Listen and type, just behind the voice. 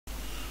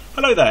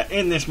Hello there,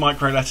 in this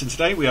micro lesson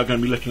today we are going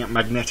to be looking at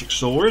magnetic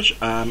storage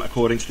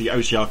according to the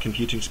OCR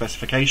computing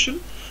specification.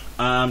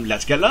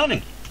 Let's get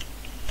learning.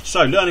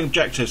 So, learning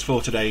objectives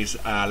for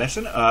today's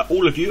lesson.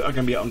 All of you are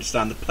going to be able to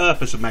understand the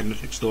purpose of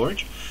magnetic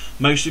storage.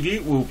 Most of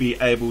you will be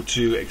able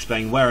to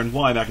explain where and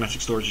why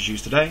magnetic storage is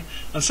used today,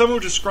 and some will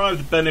describe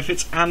the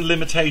benefits and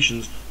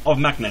limitations of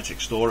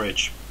magnetic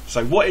storage.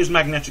 So what is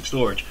magnetic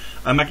storage?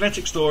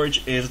 Magnetic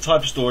storage is a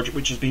type of storage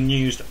which has been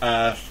used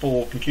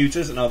for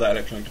computers and other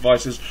electronic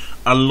devices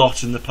a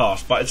lot in the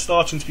past, but it's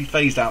starting to be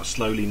phased out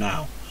slowly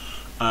now.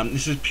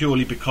 This is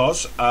purely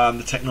because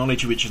the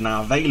technology which is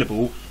now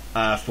available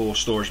for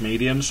storage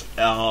mediums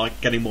are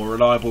getting more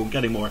reliable,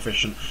 getting more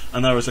efficient,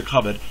 and those are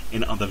covered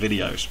in other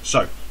videos.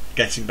 So,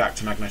 getting back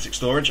to magnetic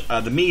storage,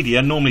 the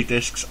media, normally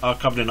discs, are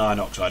covered in iron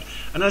oxide,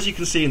 and as you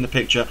can see in the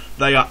picture,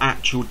 they are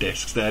actual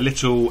discs. They're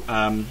little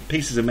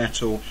pieces of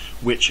metal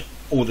which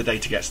all the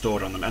data gets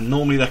stored on them, and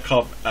normally they're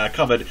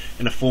covered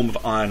in a form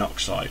of iron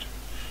oxide.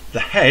 The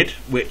head,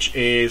 which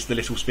is the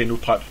little spindle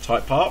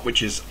type part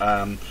which is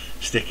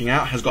sticking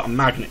out, has got a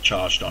magnet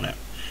charged on it,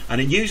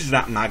 and it uses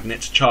that magnet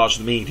to charge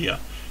the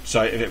media.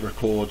 So if it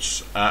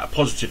records a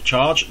positive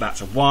charge,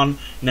 that's a 1,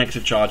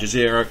 negative charge is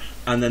 0,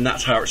 and then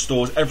that's how it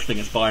stores everything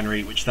as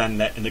binary, which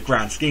then, in the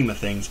grand scheme of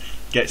things,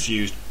 gets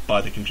used by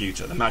the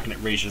computer. The magnet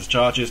reaches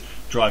charges,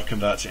 drive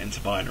converts it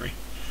into binary.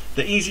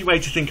 The easy way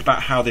to think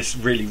about how this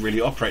really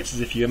operates is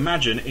if you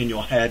imagine in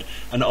your head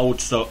an old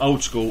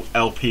school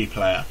LP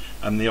player,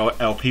 and the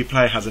LP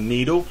player has a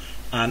needle,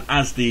 and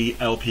as the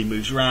LP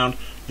moves around,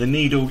 the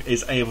needle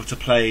is able to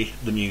play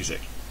the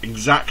music.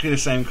 Exactly the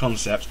same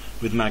concept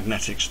with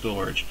magnetic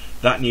storage.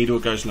 That needle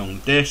goes along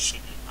the disc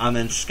and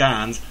then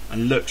scans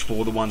and looks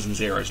for the ones and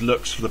zeros,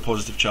 looks for the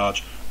positive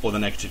charge or the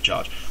negative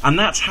charge, and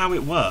that's how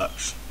it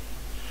works.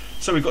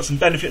 So we've got some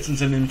benefits and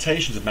some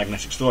limitations of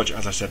magnetic storage,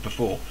 as I said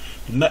before.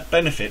 The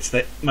benefits,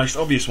 the most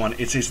obvious one,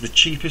 it is the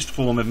cheapest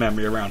form of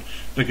memory around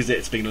because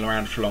it's been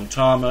around for a long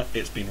time,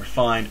 it's been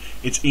refined,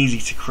 it's easy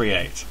to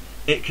create.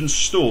 It can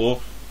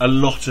store a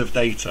lot of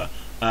data.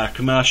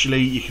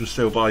 Commercially, you can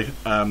still buy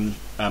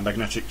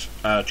magnetic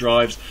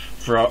drives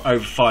for over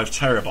 5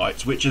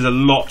 terabytes, which is a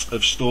lot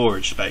of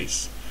storage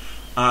space.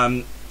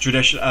 Most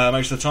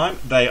of the time,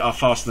 they are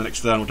faster than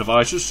external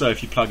devices, so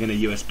if you plug in a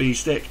USB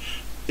stick,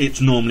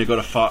 it's normally got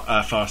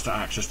a faster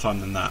access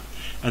time than that.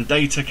 And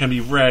data can be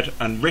read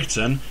and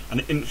written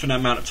an infinite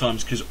amount of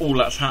times because all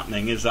that's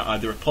happening is that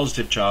either a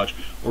positive charge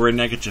or a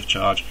negative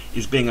charge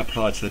is being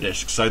applied to the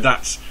disk. So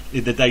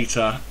the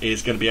data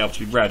is going to be able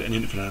to be read an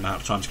infinite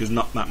amount of times because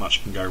not that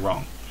much can go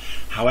wrong.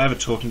 However,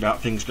 talking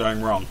about things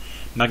going wrong,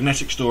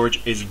 magnetic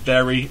storage is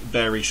very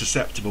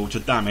susceptible to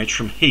damage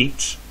from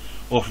heat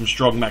or from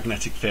strong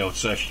magnetic fields.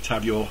 So if you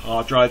have your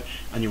hard drive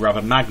and you rub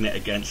a magnet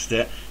against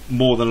it,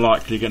 more than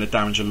likely you're going to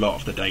damage a lot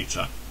of the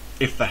data.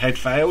 If the head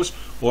fails,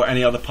 or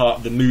any other part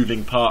of the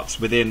moving parts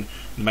within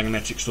the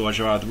magnetic storage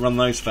or either one of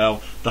those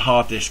fail, the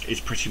hard disk is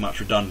pretty much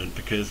redundant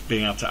because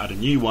being able to add a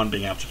new one,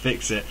 being able to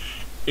fix it,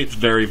 it's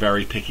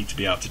very picky to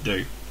be able to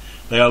do.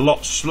 They are a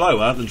lot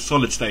slower than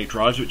solid state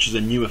drives, which is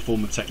a newer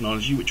form of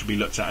technology which will be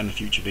looked at in a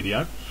future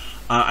video,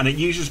 and it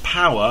uses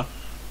power,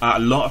 a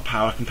lot of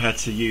power compared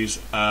to use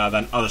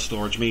than other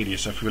storage media.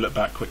 So if we look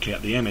back quickly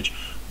at the image,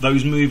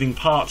 those moving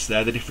parts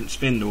there, the different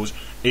spindles,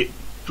 it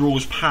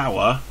draws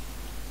power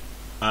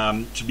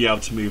to be able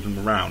to move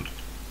them around.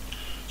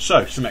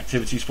 So, some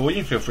activities for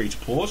you, feel free to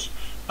pause.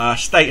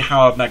 State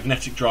how a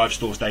magnetic drive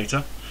stores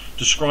data,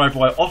 describe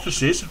why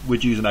offices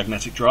would use a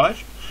magnetic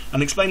drive,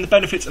 and explain the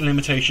benefits and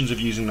limitations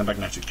of using the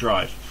magnetic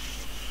drive.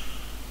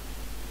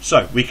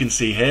 So, we can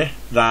see here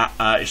that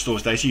it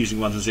stores data using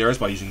ones and zeros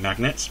by using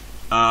magnets.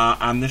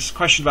 And this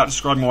question about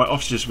describing why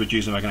offices would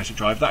use a magnetic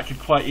drive, that could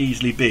quite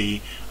easily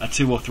be a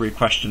 2 or 3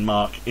 question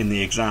mark in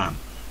the exam,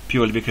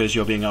 purely because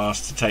you're being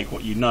asked to take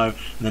what you know and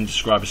then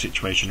describe a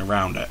situation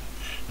around it.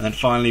 And then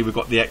finally we've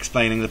got the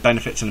explaining the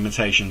benefits and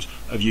limitations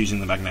of using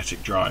the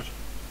magnetic drive.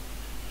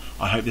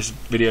 I hope this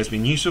video has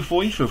been useful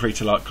for you. Feel free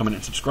to like, comment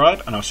and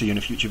subscribe, and I'll see you in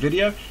a future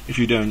video. If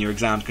you're doing your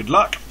exams, good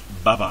luck.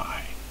 Bye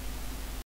bye.